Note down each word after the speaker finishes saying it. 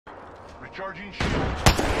Recharging shield.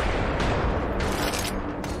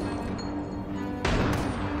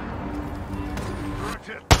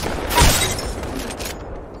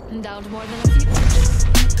 Downed more than a few.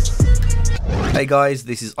 Hey guys,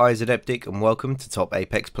 this is Izedeptic and welcome to Top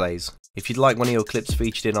Apex Plays. If you'd like one of your clips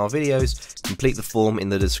featured in our videos, complete the form in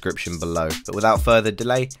the description below. But without further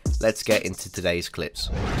delay, let's get into today's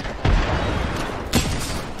clips.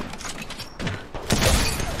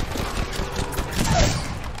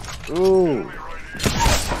 Ooh.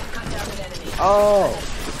 Oh.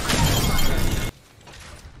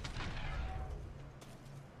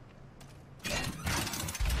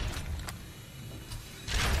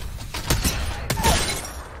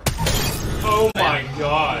 Oh my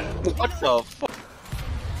god. What the fuck?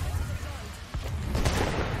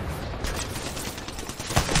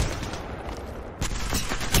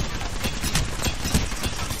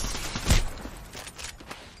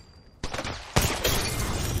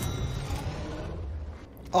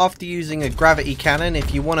 After using a gravity cannon,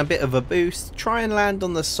 if you want a bit of a boost, try and land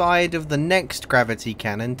on the side of the next gravity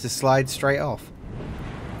cannon to slide straight off.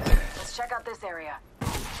 Let's check out this area.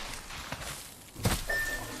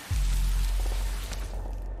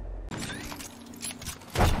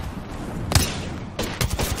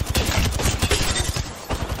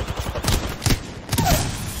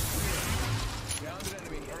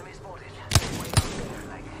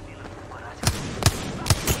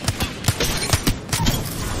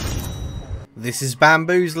 This is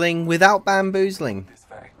bamboozling without bamboozling.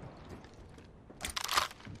 Spotting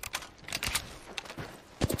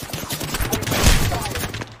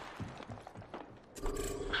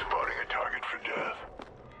a target for death.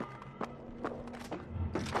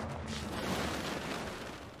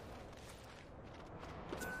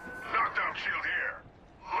 Knockdown shield here.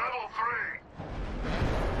 Level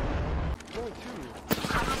 3. Only 2.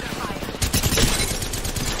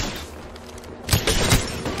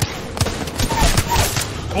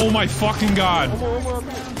 Oh my fucking god.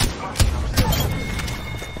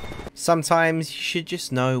 Sometimes you should just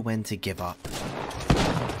know when to give up.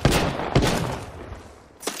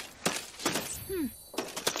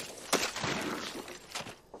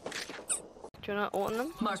 Do you not want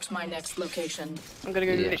them? Marked my next location. I'm gonna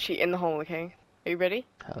go literally in the hole, okay? Are you ready?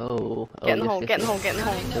 Oh. Get in the hole, get in the hole, get in the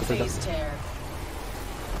hole. Having a phase tear.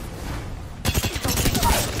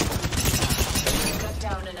 Cut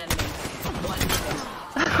down an enemy. 1 minute.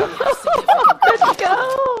 Let's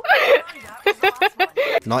go!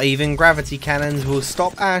 Not even gravity cannons will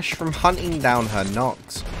stop Ash from hunting down her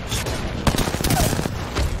knocks.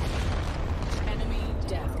 Enemy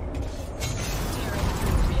down. Tearing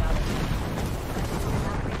through reality.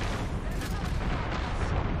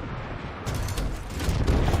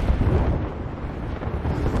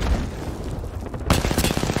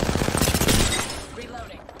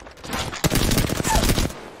 Reloading.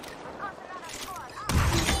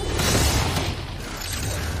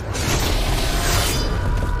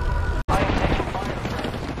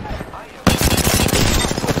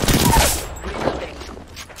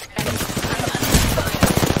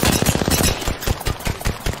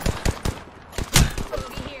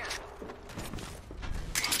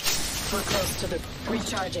 We're close to the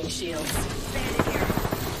recharging shields. Bandit here.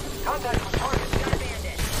 Contact with target. Got a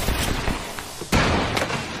bandit.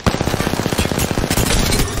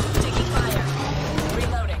 Taking fire.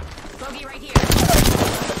 Reloading. Bogey right here.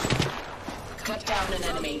 Cut down an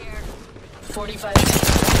enemy. 45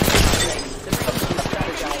 seconds. The ring is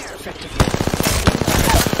strategized effectively.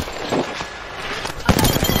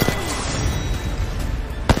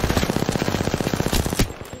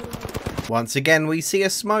 Once again, we see a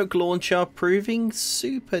smoke launcher proving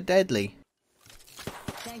super deadly.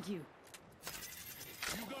 Thank you.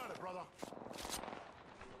 You got it, brother.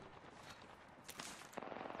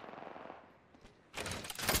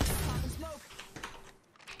 Popping smoke.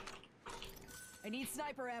 I need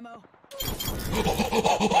sniper ammo.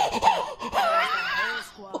 Whole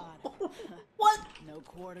squad. What? No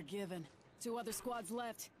quarter given. 2 other squads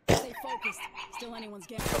left. Stay focused. Still anyone's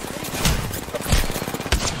game.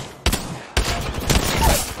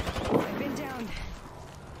 I've been down.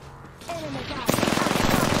 Enemy down.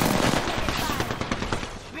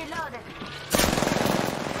 Reloaded.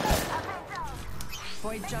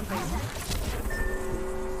 Void jumping.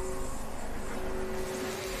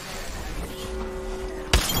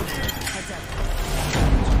 Heads up.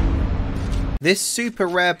 This super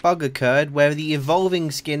rare bug occurred where the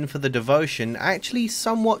evolving skin for the Devotion actually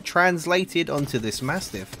somewhat translated onto this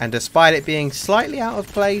Mastiff, and despite it being slightly out of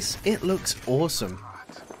place, it looks awesome.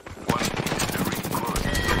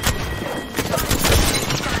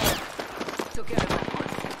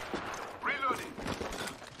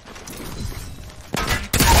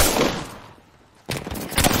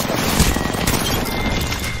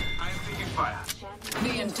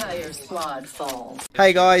 squad falls.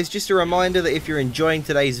 Hey guys, just a reminder that if you're enjoying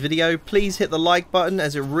today's video, please hit the like button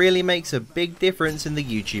as it really makes a big difference in the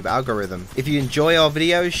YouTube algorithm. If you enjoy our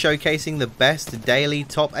videos showcasing the best daily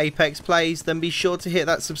top Apex plays, then be sure to hit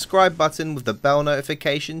that subscribe button with the bell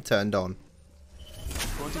notification turned on.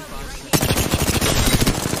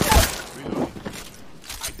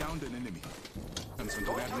 I downed an enemy. And so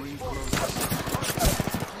that ring closes.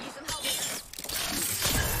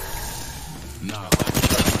 Now.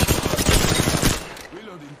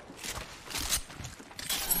 Reloading.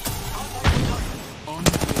 On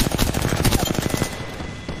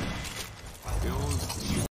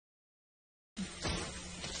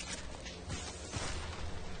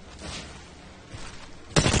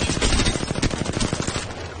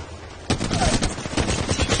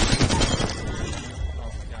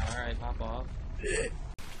Alright, pop off.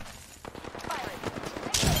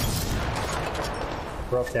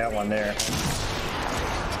 Broke that one there.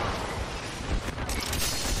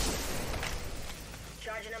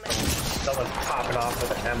 Someone's popping off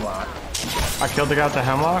with a hemlock. I killed the guy with the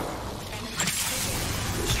hemlock.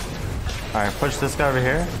 Alright, push this guy over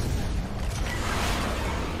here.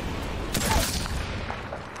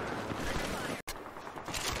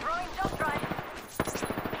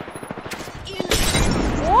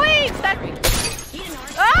 Wait, that...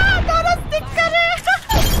 Ah, not a sticker!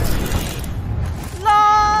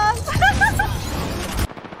 Lost!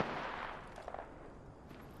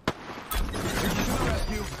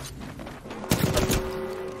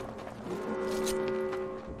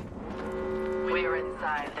 We're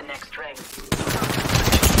inside the next ring.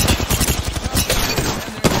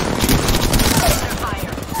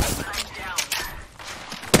 Fire. I'm down.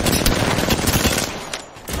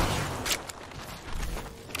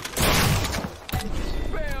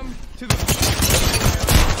 bam to the.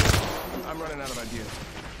 I'm running out of ideas.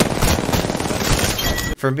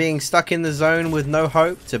 From being stuck in the zone with no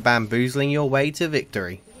hope to bamboozling your way to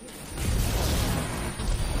victory.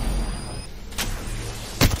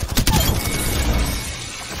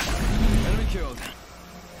 Enemy killed.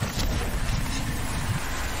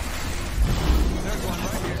 There's one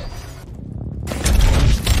right here.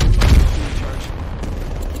 Charge.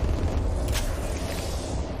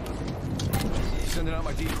 Sending out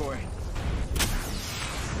my decoy.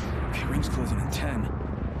 Okay, ring's closing in 10.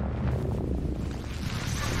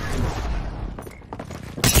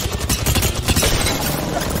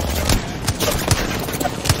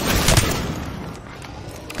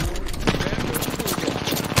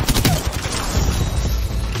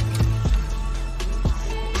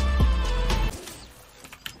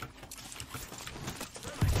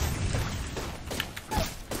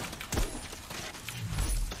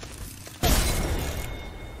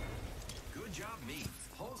 Good job, me.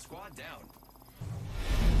 Whole squad down.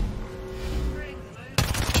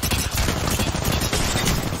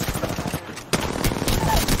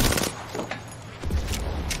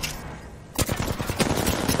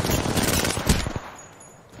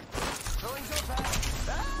 Going so fast.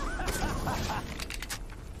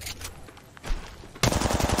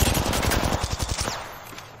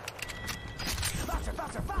 Faster,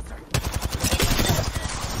 faster, faster.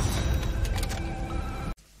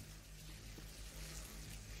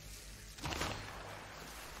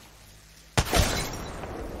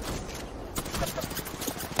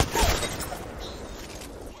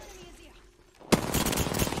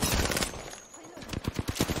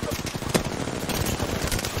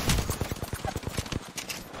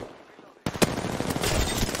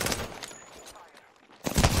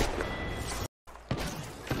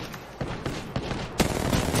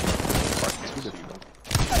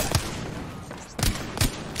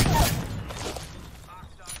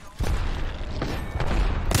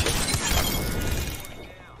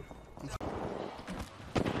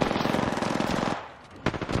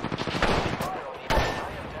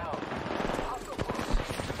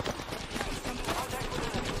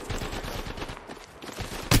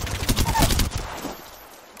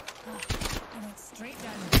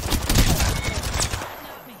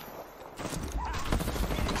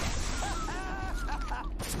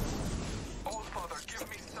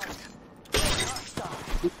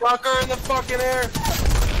 Fucker in the fucking air!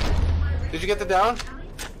 Did you get the down?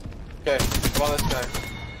 Okay, come on this guy.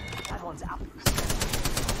 That one's out.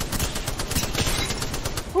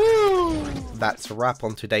 Woo! That's a wrap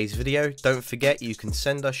on today's video. Don't forget you can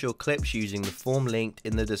send us your clips using the form linked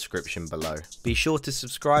in the description below. Be sure to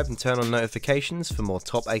subscribe and turn on notifications for more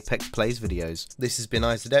top Apex Plays videos. This has been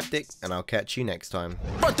Izedeptic, and I'll catch you next time.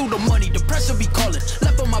 Run through the money, the pressure be calling.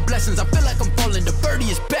 Left on my blessings, I feel like I'm falling. The birdie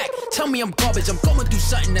is back. Tell me me I'm garbage, I'm going through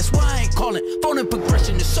something, that's why I ain't calling. Phone and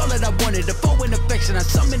progression is all that I wanted. The phone in affection, I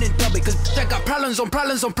summon and dub it. Cause I got problems on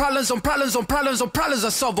problems on problems on problems on problems on problems, I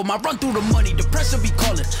solve them. I run through the money, the pressure be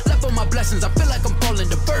calling. Left on my blessings, I feel like I'm falling.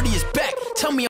 The birdie is back, tell me